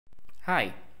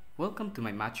Hi, welcome to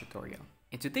my math tutorial.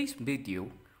 In today's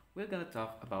video, we're going to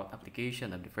talk about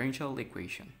application of differential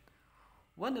equation.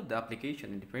 One of the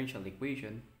application in differential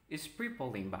equation is free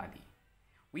falling body.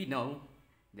 We know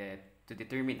that to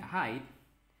determine a height,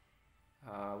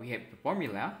 we have the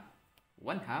formula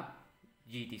 1/2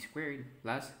 gt squared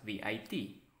plus vit,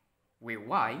 where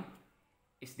y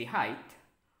is the height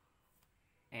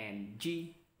and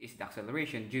g is the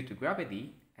acceleration due to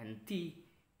gravity and t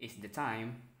is the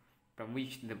time from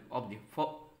which the object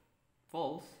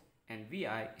falls, and vi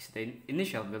is the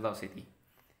initial velocity.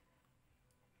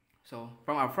 So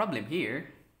from our problem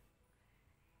here,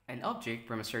 an object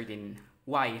from a certain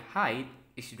y height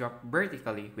is dropped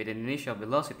vertically with an initial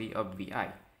velocity of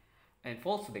vi and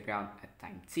falls to the ground at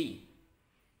time t.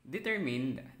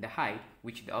 Determine the height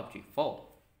which the object falls.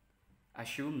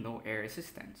 Assume no air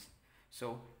resistance.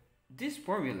 So this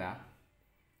formula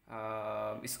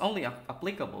is only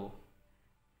applicable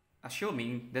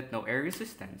assuming that no air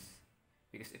resistance,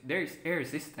 because if there is air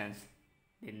resistance,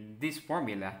 then this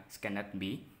formula cannot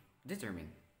be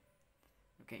determined.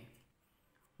 Okay,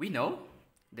 we know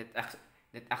that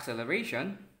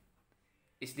acceleration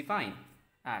is defined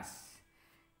as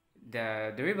the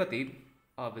derivative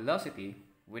of velocity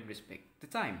with respect to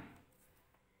time.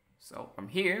 So from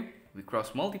here we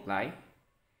cross multiply,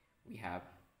 we have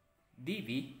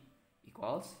dv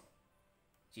equals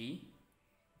g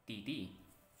dt.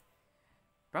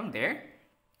 From there,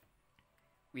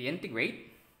 we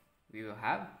integrate, we will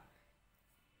have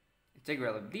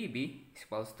integral of dv is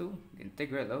equals to the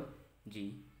integral of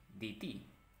g dt.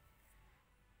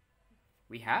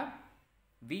 We have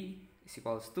v is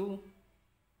equals to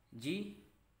g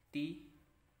t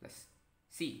plus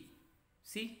c.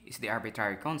 C is the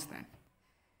arbitrary constant.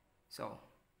 So,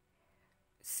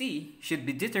 c should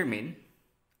be determined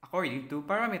according to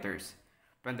parameters.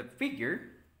 From the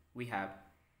figure, we have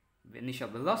the initial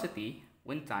velocity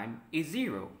when time is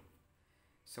 0.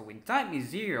 So when time is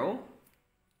 0,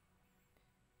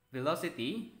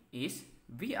 velocity is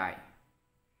vi.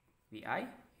 Vi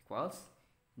equals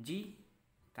g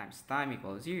times time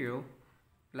equals 0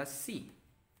 plus c.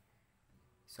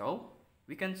 So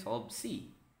we can solve c.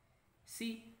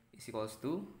 C is equals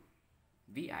to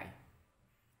vi.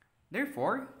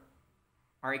 Therefore,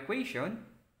 our equation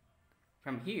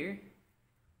from here,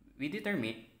 we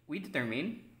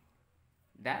determine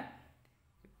that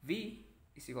v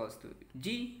is equals to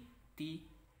gt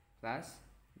plus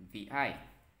vi,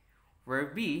 where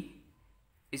v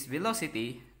is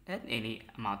velocity at any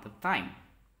amount of time.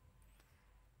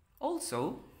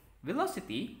 Also,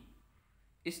 velocity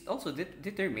is also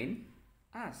determined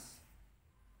as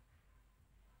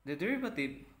the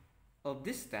derivative of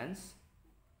distance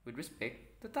with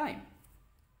respect to time.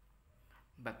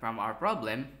 But from our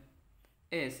problem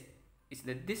is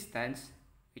the distance,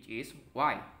 which is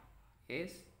y,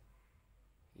 is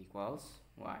equals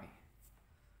y.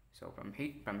 So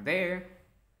from there,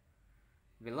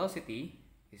 velocity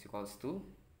is equals to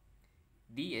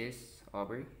ds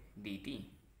over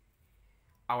dt.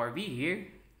 Our v here,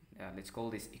 let's call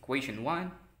this equation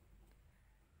 1.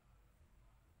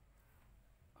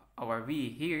 Our v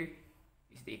here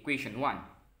is the equation 1,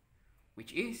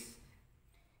 which is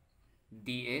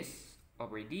ds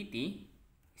over dt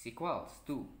is equals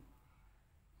to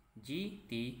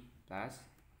gt plus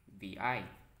vi.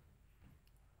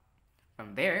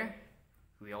 From there,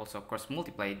 we also cross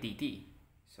multiply dt.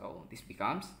 So this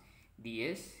becomes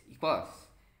ds equals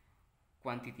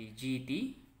quantity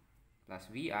gt plus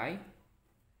vi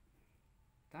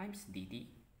times dt.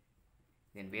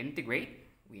 Then we integrate,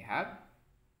 we have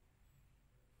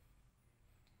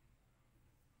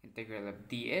integral of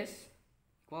ds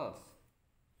equals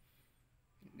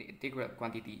the integral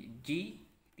quantity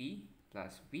gt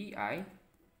plus vi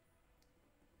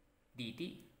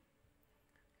dt.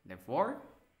 Therefore,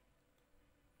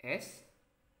 s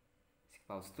is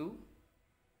equals to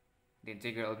the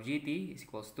integral of gt is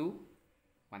equals to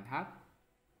 1/2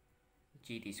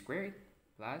 gt squared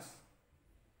plus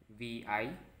vit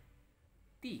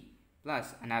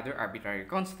plus another arbitrary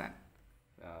constant.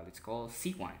 Let's call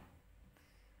c1.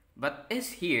 But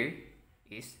s here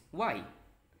is y.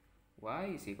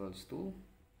 Y is equals to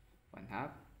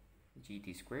 1/2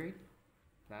 gt squared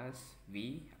plus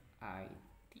vit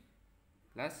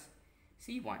plus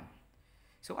c1.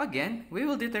 So again, we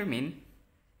will determine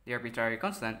the arbitrary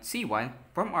constant c1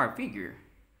 from our figure.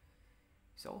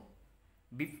 So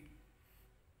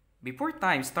before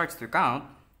time starts to count,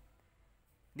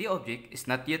 the object is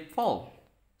not yet fall.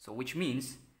 So which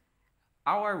means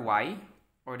our y,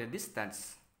 or the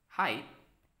distance height,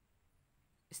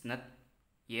 is not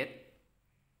yet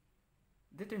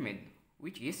determined,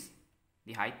 which is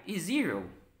the height is 0.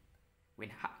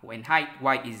 When height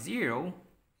y is 0,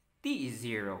 t is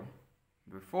 0.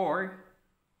 Therefore,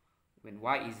 when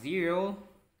y is 0,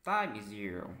 time is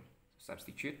 0.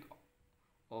 Substitute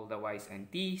all the y's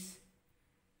and t's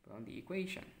from the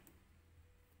equation.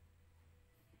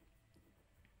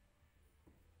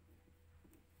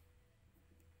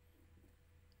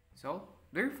 So,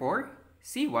 therefore,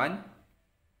 C1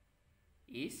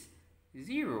 is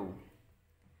 0.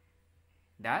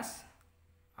 Thus,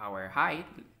 our height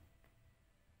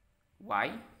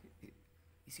y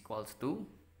is equals to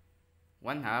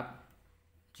 1/2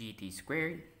 gt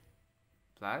squared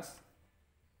plus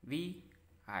vit,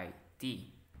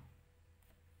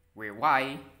 where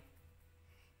y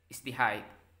is the height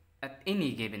at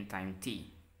any given time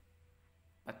t.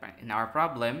 But in our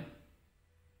problem,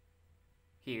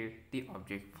 here the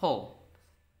object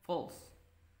falls.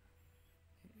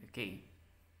 Okay.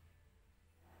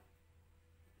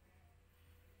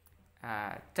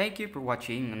 Thank you for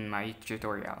watching my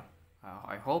tutorial.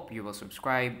 I hope you will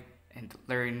subscribe and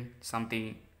learn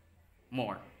something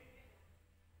more.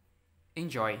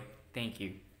 Enjoy. Thank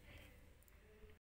you.